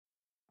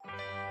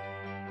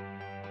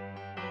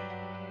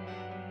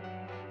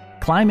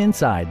Climb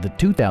inside the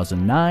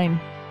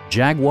 2009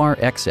 Jaguar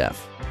XF.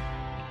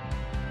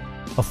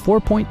 A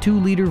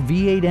 4.2-liter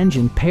V8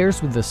 engine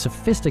pairs with a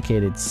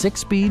sophisticated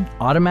 6-speed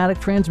automatic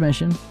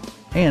transmission,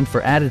 and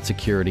for added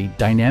security,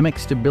 dynamic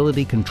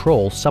stability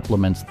control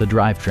supplements the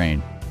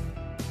drivetrain.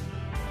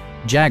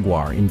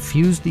 Jaguar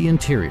infused the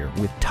interior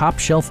with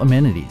top-shelf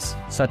amenities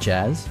such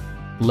as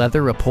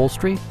leather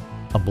upholstery,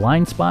 a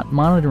blind spot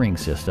monitoring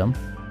system,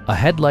 a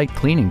headlight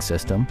cleaning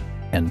system,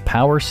 and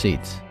power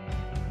seats.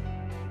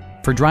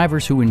 For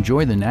drivers who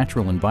enjoy the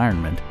natural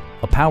environment,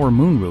 a power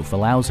moonroof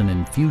allows an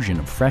infusion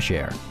of fresh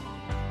air.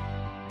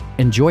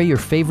 Enjoy your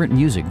favorite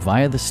music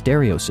via the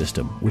stereo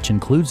system, which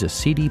includes a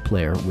CD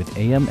player with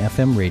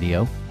AM/FM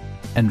radio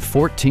and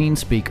 14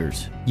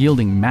 speakers,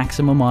 yielding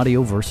maximum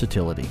audio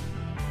versatility.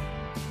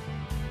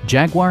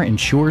 Jaguar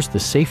ensures the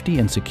safety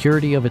and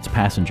security of its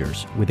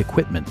passengers with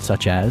equipment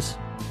such as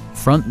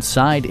front and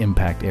side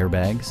impact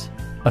airbags,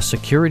 a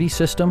security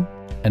system,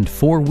 and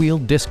 4-wheel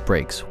disc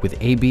brakes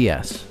with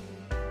ABS.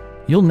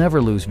 You'll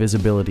never lose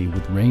visibility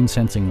with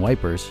rain-sensing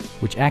wipers,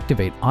 which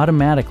activate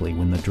automatically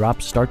when the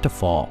drops start to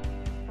fall.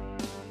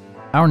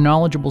 Our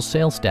knowledgeable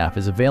sales staff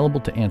is available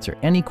to answer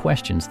any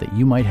questions that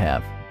you might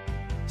have.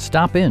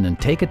 Stop in and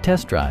take a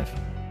test drive.